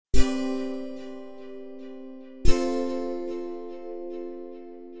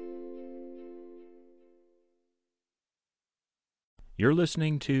You're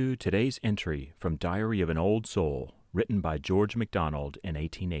listening to today's entry from Diary of an Old Soul, written by George MacDonald in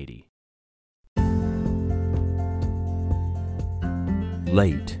 1880.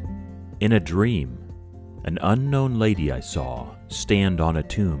 Late, in a dream, an unknown lady I saw stand on a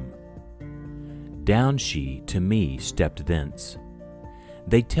tomb. Down she to me stepped thence.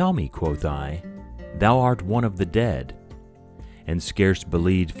 They tell me, quoth I, thou art one of the dead, and scarce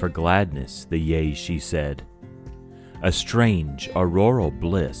believed for gladness the yea she said. A strange auroral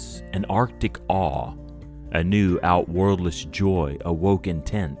bliss, an arctic awe, a new outworldless joy awoke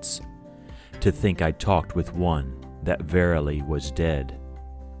intense, to think I talked with one that verily was dead.